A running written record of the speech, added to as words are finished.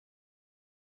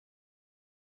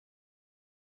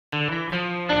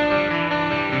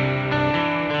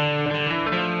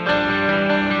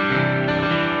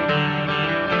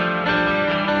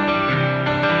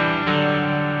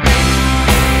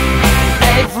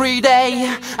every day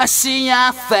I see your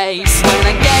face when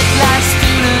I get lost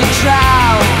in the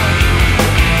crowd.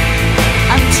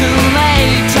 I'm too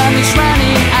late, time is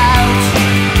running out.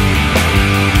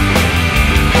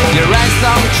 Your eyes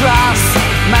don't cross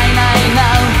mine, I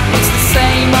know. It's the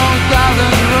same old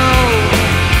golden rule.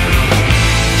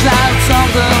 Clouds on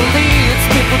the leads,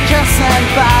 people cuss and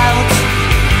pout.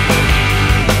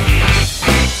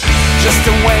 Just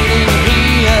a waiting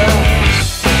here,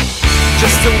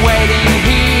 just a waiting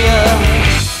here,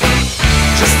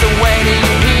 just a waiting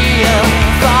here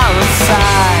for a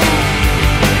sign.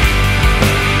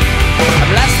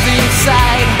 I'm lost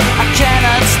inside, I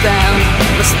cannot stand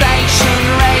the station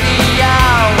radio,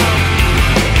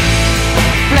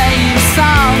 playing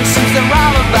songs since they're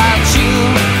all about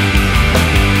you.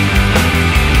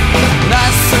 No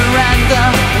surrender,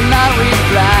 no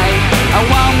reply. I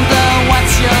wonder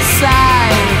what's your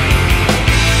sign.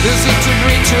 Is it to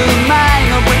reach to mine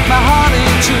or break my heart in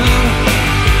two?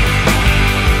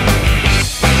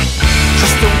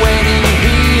 Just a waiting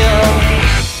here,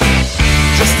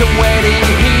 just a waiting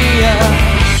here,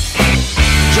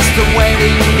 just a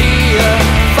waiting here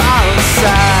for a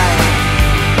sign.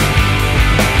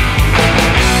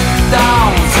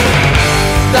 Don't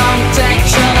take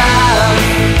your love.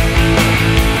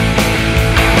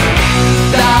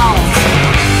 Don't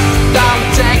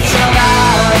take your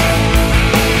love.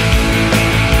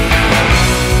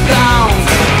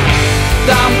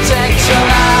 Don't take your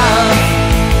love.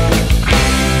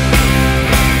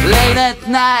 Late at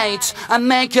night I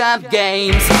make up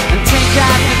games and take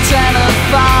out the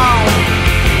telephone.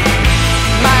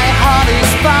 My heart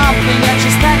is pumping, I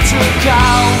just had to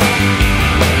call.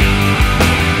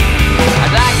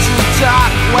 I'd like to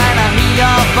talk when I hear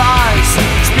your voice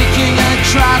speaking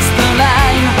across the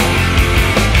line.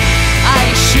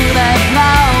 I should have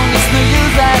known it's no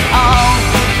use at all.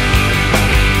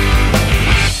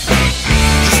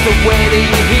 Just a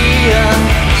waiting here,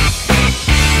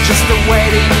 just a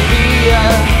waiting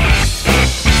here,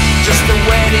 just a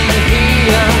waiting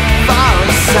here for a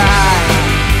sign.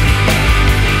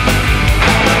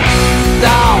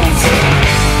 Don't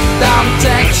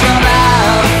take your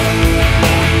love.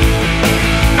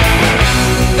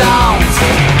 Don't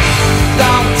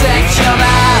take your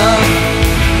love.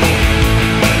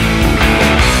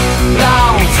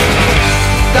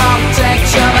 Don't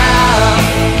take your love.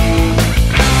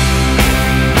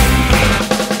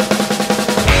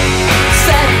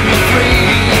 Set me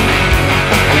free.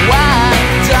 Why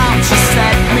don't you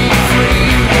set me free?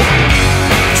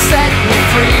 Set me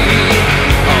free.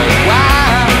 Oh, why?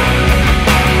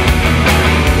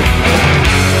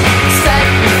 Set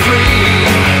me free.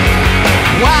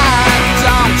 Why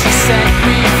don't you set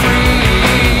me free?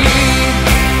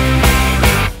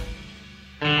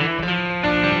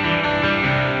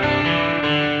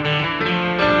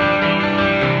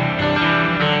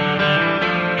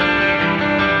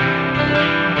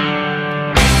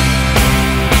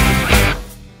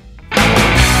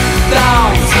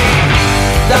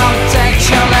 Don't take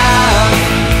your love.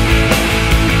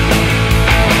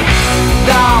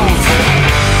 Don't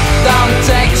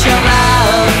take your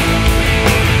love.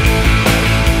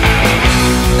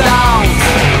 Don't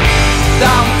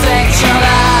take your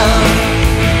love.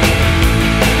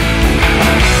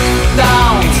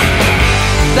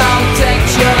 Don't take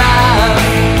your love.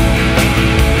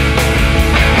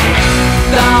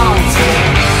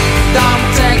 Don't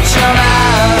take your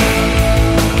love.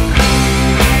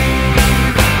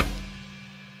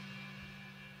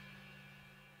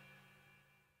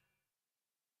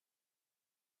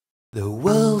 The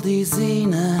world is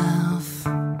enough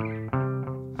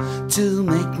to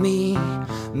make me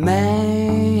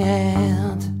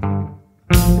mad.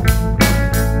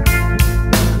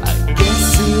 I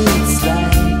guess it's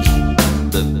like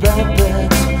the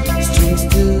puppet strings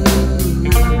too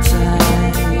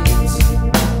tight.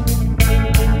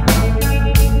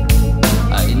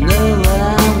 I know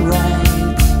I'm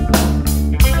right.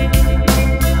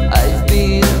 I've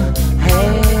been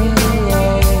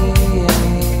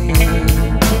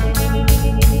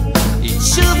it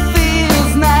sure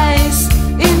feels nice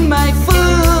in my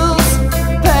fool's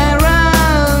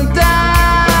paradise.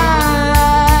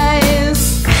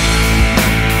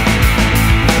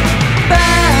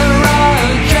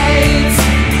 Barricades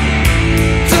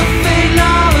to feel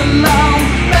all alone.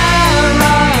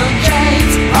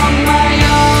 Barricades on my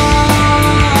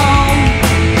own.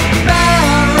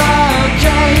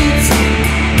 Barricades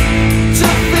to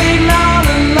feel all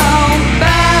alone.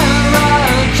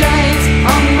 Barricades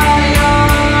on my own.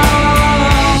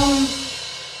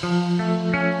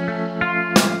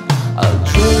 I'll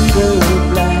draw the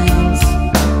blinds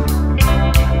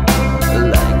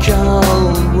like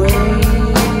always.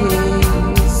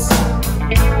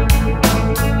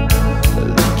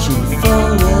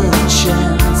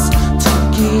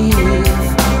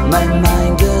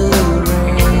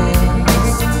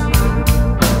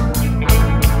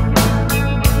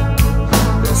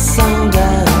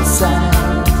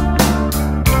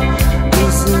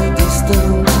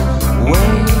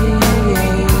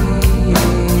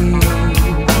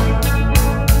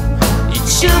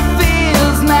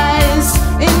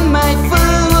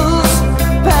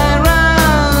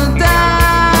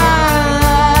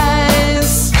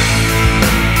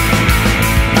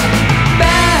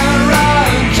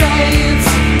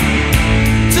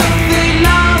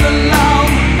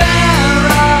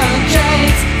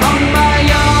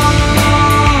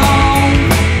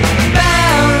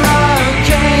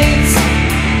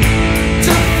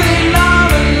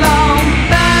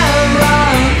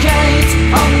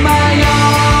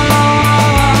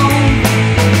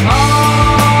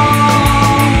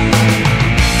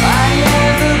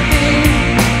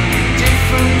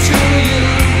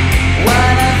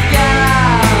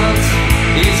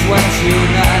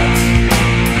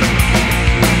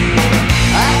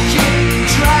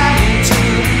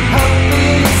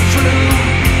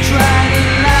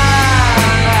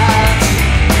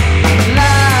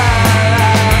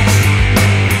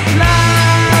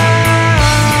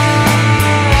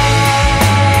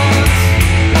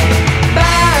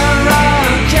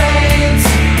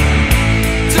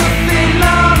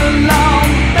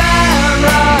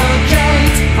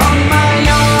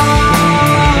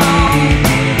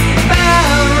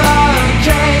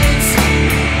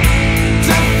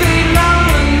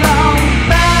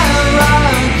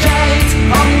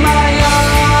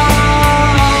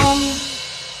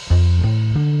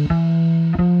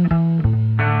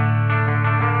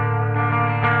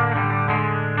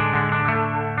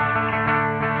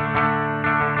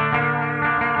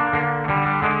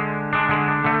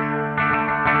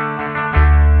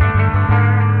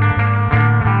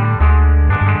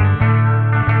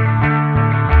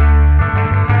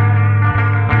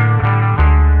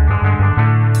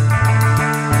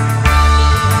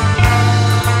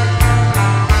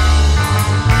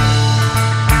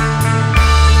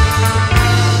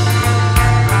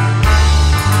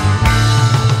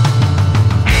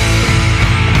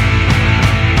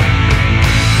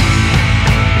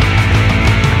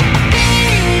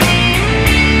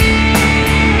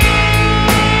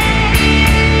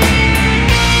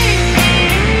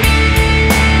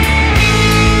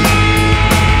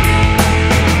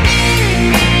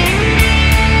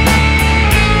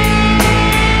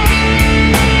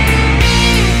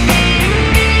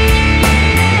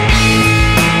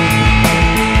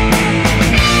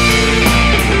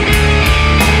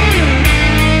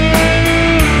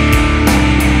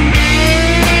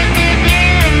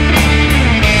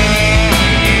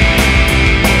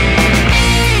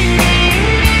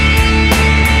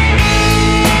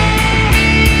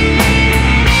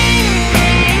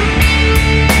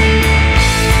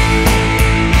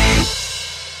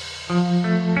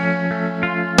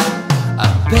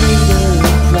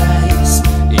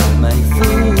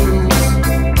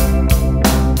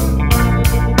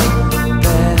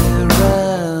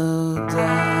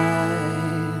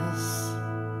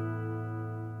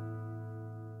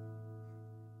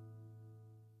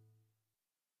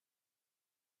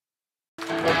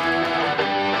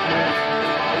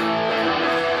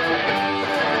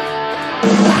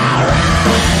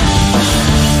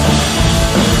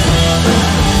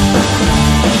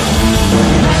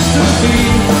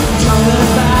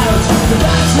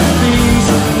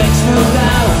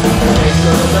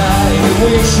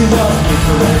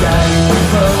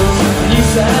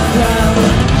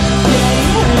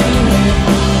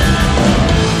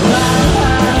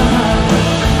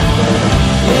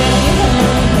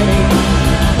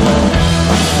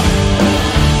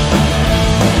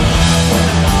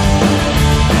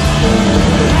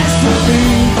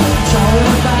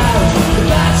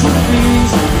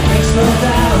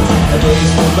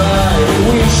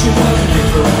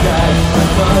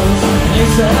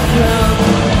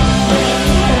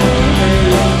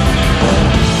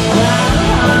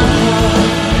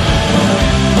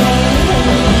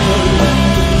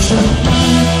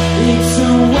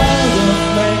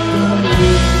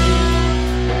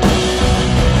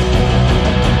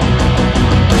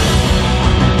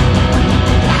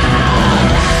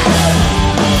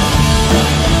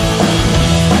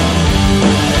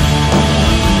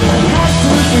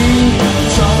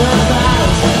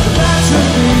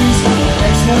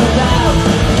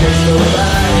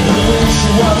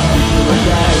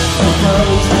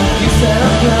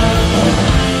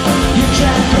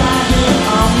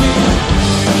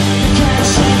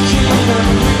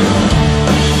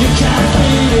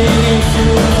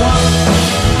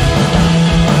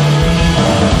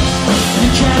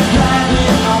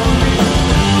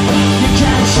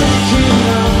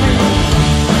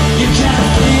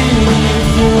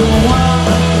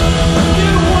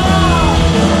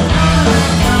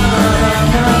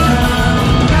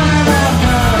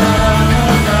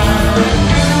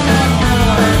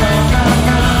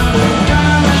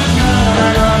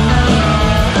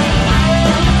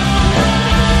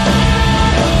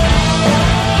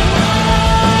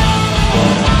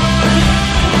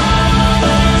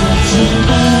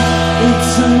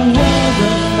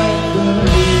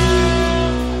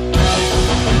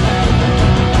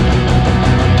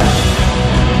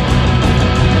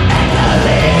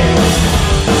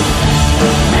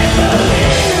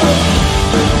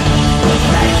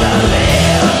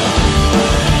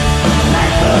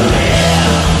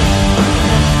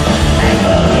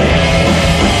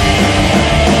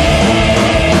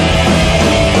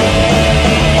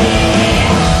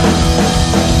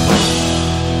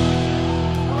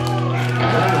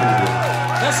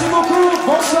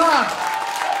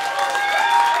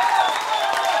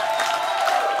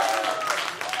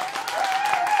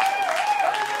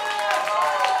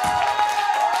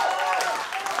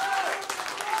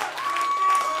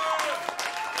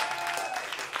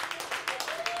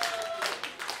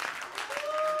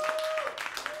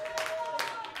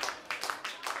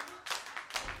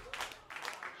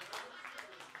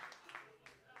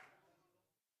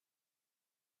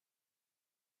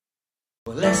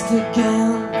 We're lost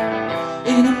again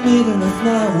in the middle of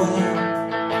nowhere,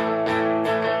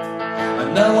 and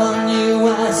no one knew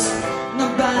us,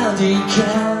 nobody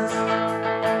cares.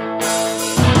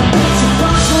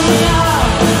 Suppose we are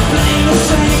playing the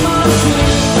same old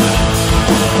tune,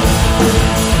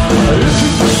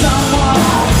 looking for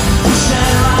someone to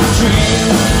share our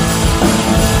dreams.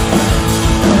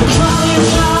 The crowd is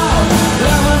loud,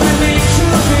 they're where we need to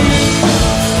be.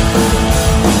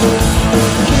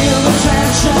 Feel the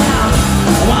tension,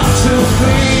 1, 2,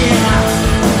 3.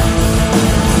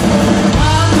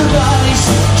 Everybody's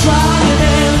trying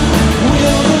in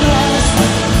wilderness.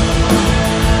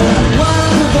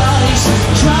 Everybody's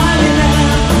trying in.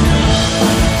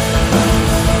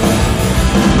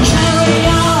 Carry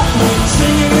on,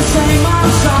 singing the same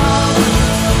old song,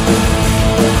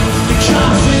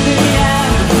 because in the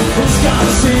end, who's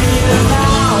gonna sing it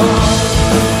now?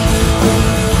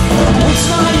 It's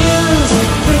no use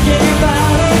thinking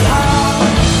about it all.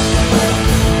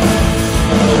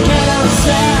 Get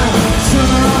upset,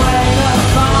 sooner or later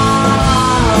fall.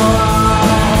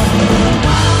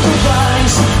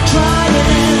 Everybody's trying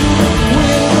in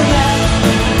wilderness.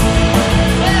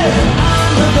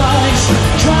 Everybody's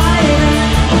trying in.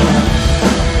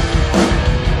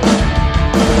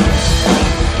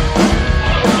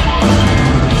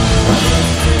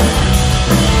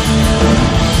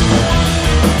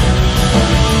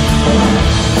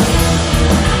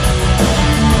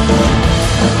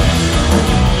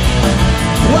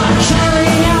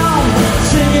 Carry on,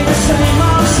 singing the same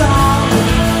old song,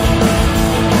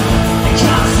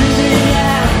 because in the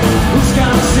end, who's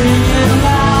gonna sing it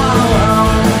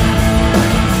loud?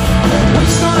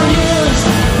 It's no use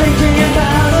thinking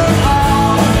about it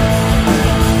all,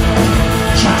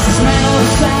 'cause it's made of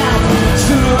sand,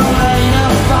 sooner or later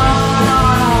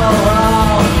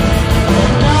fall.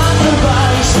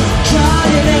 Everybody's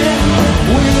trying in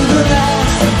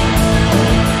wilderness.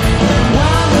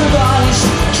 Everybody's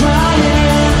trying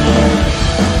in.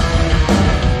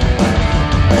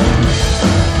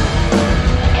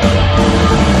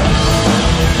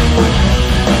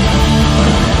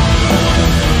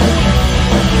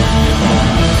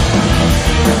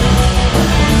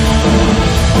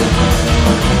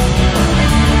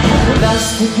 We're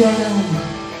lost again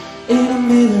in the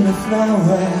middle of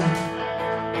nowhere,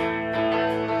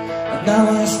 and now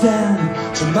I stand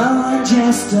tomorrow and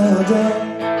yesterday.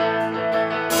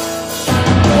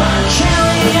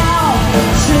 Carry on,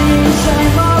 singing the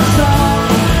same old song,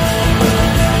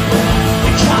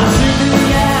 because in the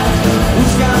end,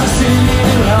 who's gonna sing it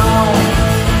along?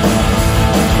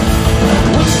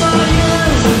 What's no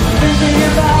use thinking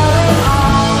about it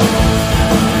all,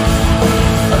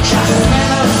 because it's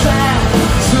made of sand,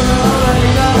 sooner or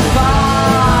later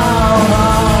fall.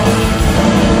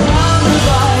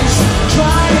 Everybody's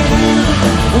trying in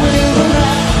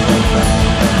wilderness.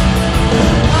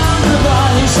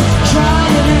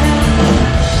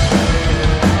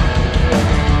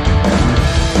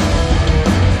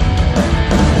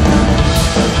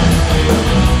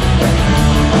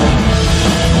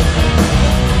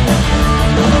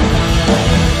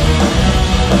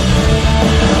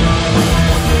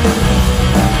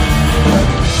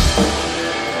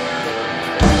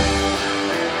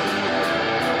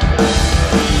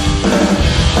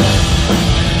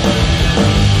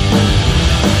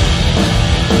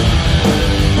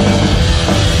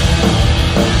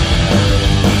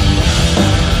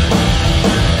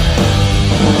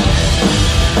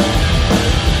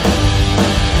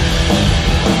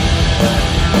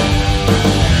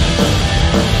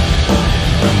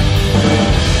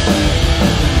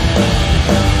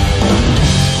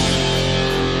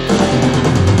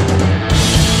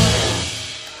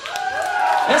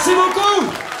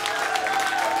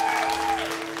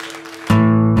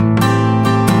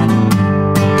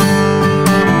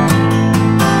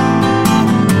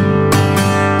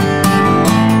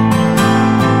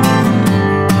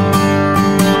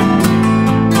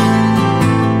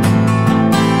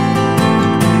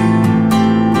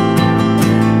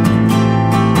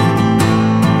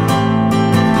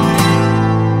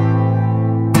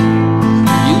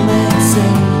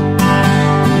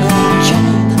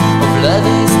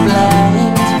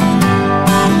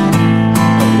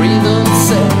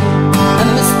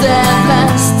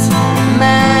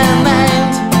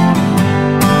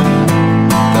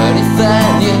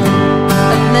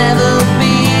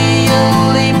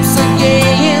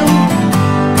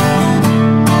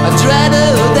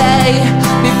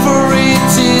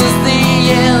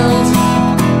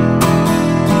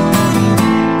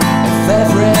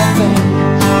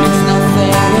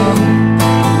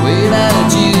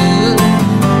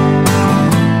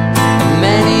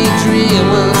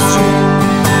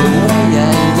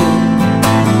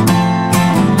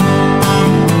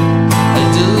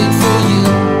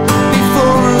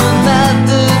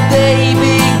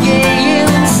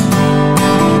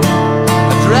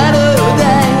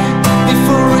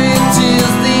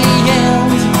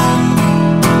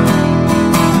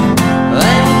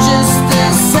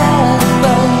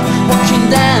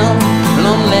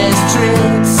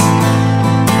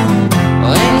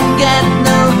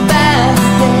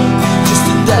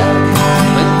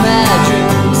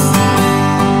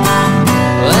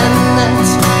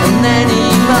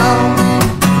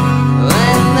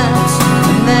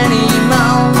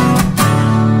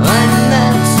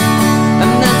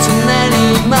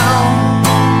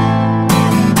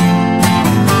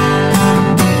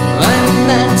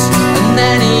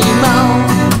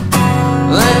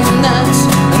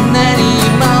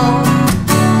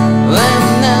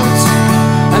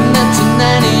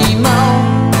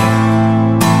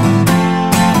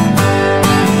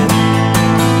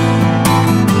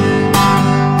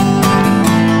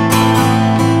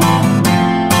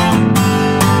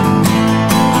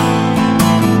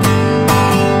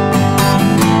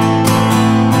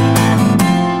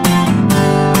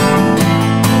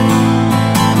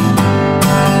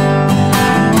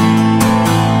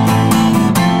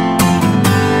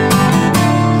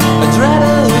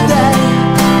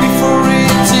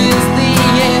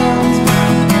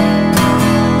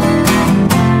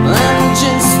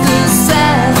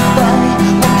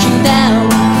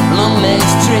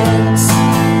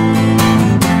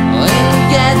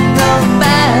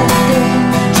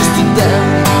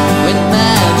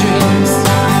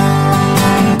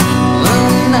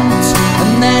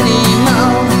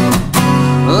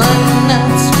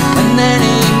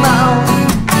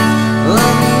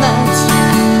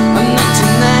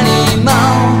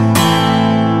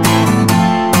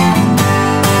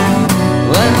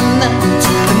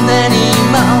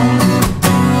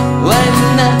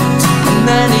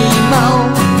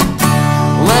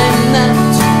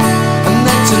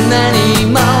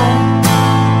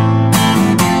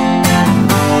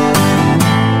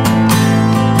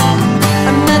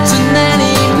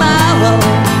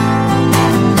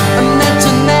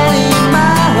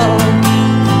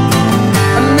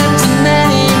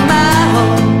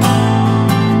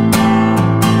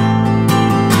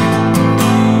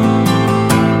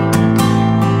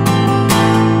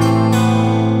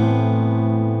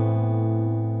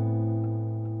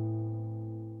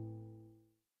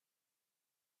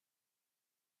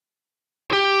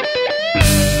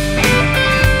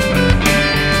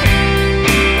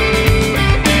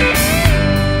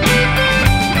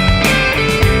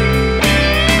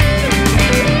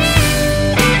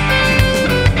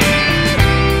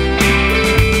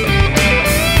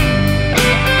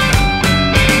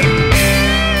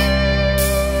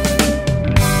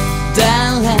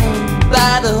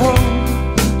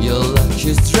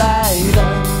 dried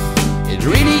up, it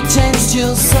really tastes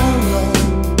your soul.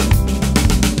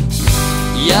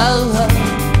 Your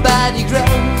body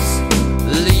grows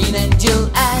lean and your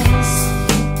eyes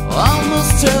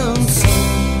almost turn sour.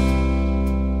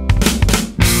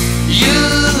 You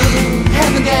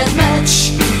haven't got much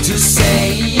to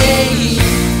say, you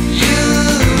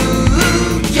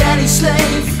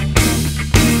Galley-Slave.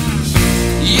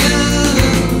 You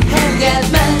haven't got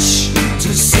much to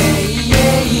say, you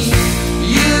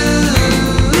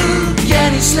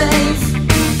Galley-Slave.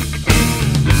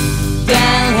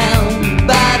 Down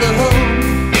by the hole,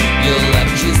 your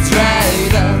luck is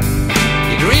dried up,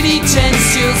 it really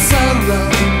tastes your sorrow.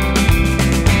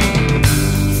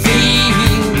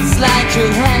 Feels like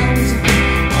your hand,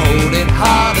 hold it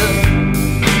harder,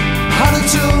 harder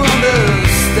to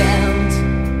understand.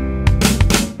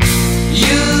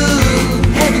 You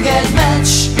haven't got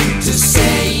much to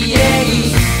say, you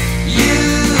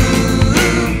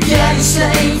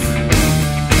Galley-Slave.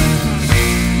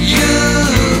 You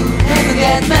haven't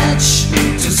got much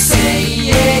to say,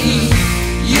 you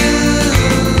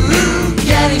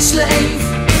Galley-Slave.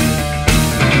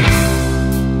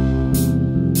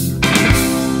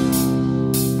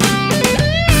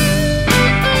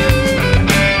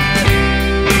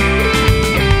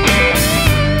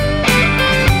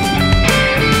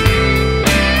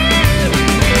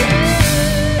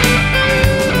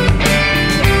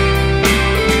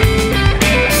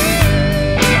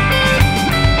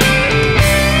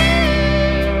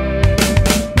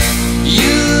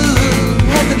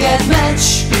 Got much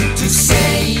to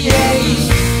say, you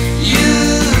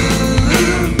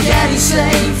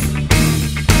Galley-Slave.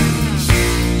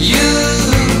 You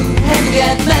haven't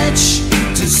got much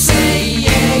to say,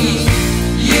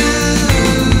 you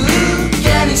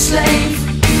Galley-Slave.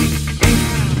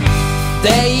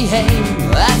 Day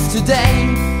after day,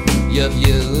 your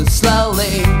view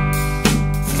slowly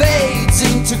fades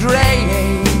into grey.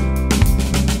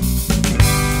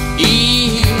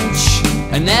 Each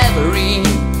and every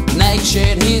night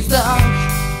shade is dark,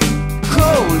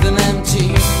 cold and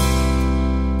empty.